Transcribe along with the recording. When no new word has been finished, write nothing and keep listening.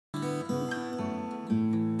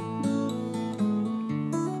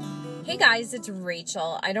Hey guys, it's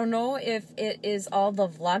Rachel. I don't know if it is all the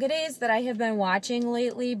Vlogadays that I have been watching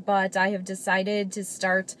lately, but I have decided to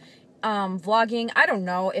start vlogging. I don't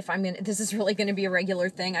know if this is really gonna be a regular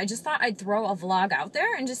thing. I just thought I'd throw a vlog out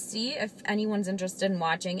there and just see if anyone's interested in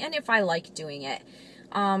watching and if I like doing it.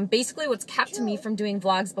 Basically what's kept me from doing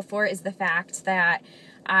vlogs before is the fact that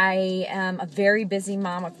I am a very busy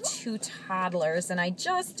mom of 2 toddlers, and I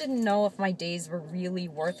just didn't know if my days were really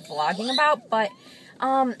worth vlogging about, but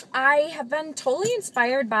I have been totally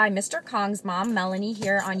inspired by Mr. Kong's mom, Melanie,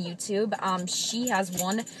 here on YouTube. She has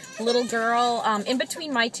one little girl in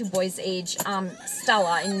between my 2 boys' age,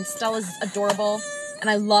 Stella, and Stella's adorable, and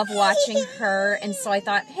I love watching her, and so I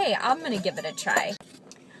thought, hey, I'm going to give it a try.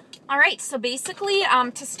 Alright, so basically,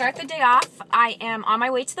 to start the day off, I am on my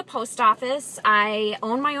way to the post office. I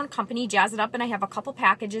own my own company, Jazz It Up, and I have a couple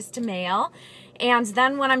packages to mail. And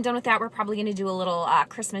then when I'm done with that, we're probably going to do a little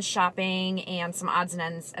Christmas shopping and some odds and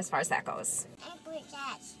ends as far as that goes.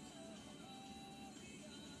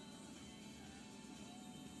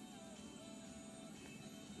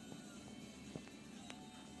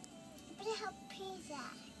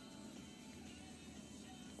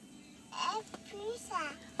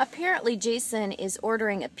 Apparently, Jason is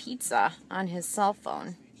ordering a pizza on his cell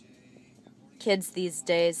phone. Kids these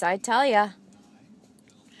days, I tell ya.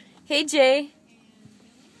 Hey, Jay.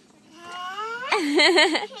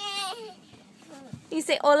 You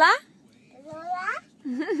say hola?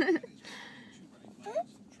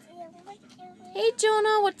 Hey,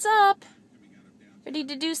 Jonah, what's up? Ready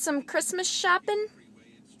to do some Christmas shopping?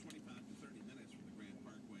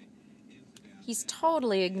 He's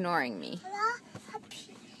totally ignoring me.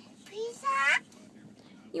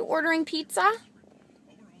 You ordering pizza?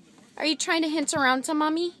 Are you trying to hint around to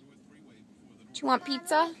Mommy? Do you want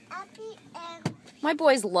pizza? My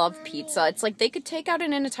boys love pizza. It's like they could take out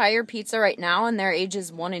an entire pizza right now, and their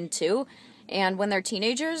ages 1 and 2. And when they're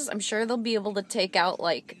teenagers, I'm sure they'll be able to take out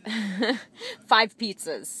like 5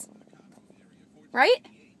 pizzas. Right?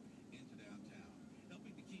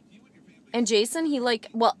 And Jason,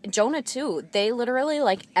 Jonah too. They literally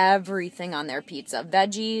like everything on their pizza.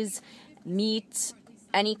 Veggies, meat,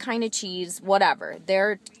 any kind of cheese, whatever.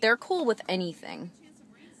 They're cool with anything.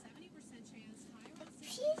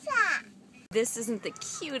 Pizza. This isn't the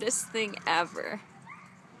cutest thing ever.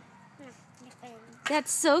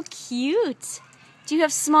 That's so cute. Do you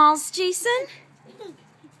have Smalls, Jason?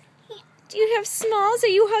 Do you have Smalls? Are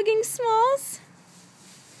you hugging Smalls?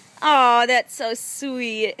 Oh, that's so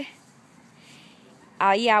sweet.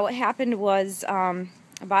 Yeah, what happened was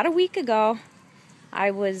about a week ago,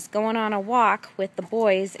 I was going on a walk with the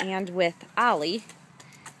boys and with Ollie.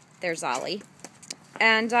 There's Ollie.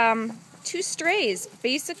 And 2 strays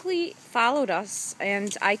basically followed us,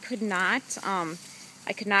 and I could not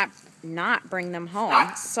bring them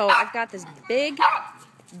home. So I've got this big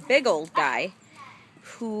old guy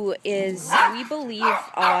who is, we believe,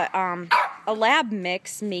 a lab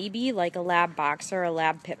mix, maybe like a lab boxer, a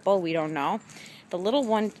lab pit bull, we don't know. The little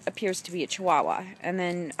one appears to be a Chihuahua, and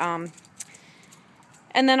then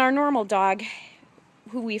our normal dog,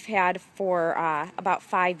 who we've had for about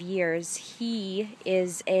 5 years, he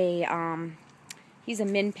is he's a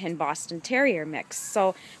Min Pin Boston Terrier mix.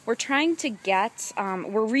 So we're trying to get,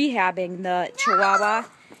 we're rehabbing the Chihuahua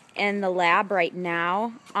and the lab right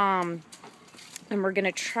now, and we're going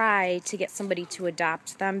to try to get somebody to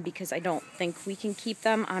adopt them because I don't think we can keep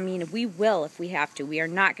them. I mean, we will if we have to. We are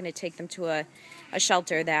not going to take them to a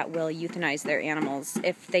shelter that will euthanize their animals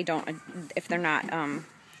if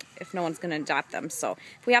no one's going to adopt them. So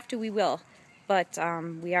if we have to, we will. But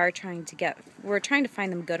we're trying to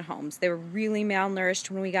find them good homes. They were really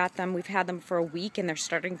malnourished when we got them. We've had them for a week, and they're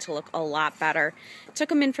starting to look a lot better. Took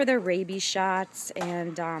them in for their rabies shots,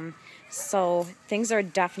 and so things are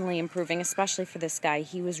definitely improving, especially for this guy.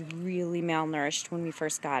 He was really malnourished when we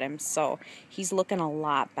first got him, so he's looking a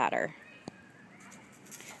lot better.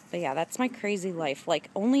 But yeah, that's my crazy life. Like,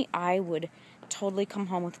 only I would totally come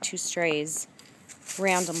home with 2 strays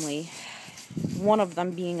randomly. One of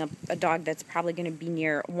them being a dog that's probably going to be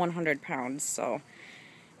near 100 pounds. So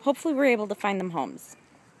hopefully we're able to find them homes.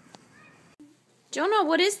 Jonah,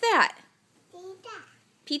 what is that? Pizza.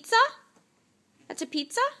 Pizza? That's a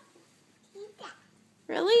pizza? Pizza.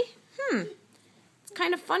 Really? It's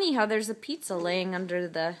kind of funny how there's a pizza laying under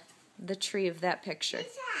the tree of that picture.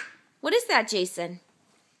 Pizza. What is that, Jason?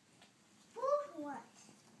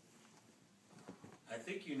 I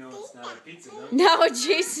think you know it's not a pizza, don't you? No,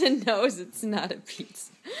 Jason knows it's not a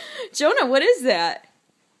pizza. Jonah, what is that?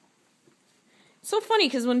 So funny,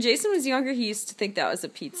 because when Jason was younger, he used to think that was a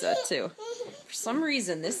pizza, too. For some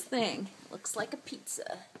reason, this thing looks like a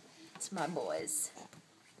pizza to my boys.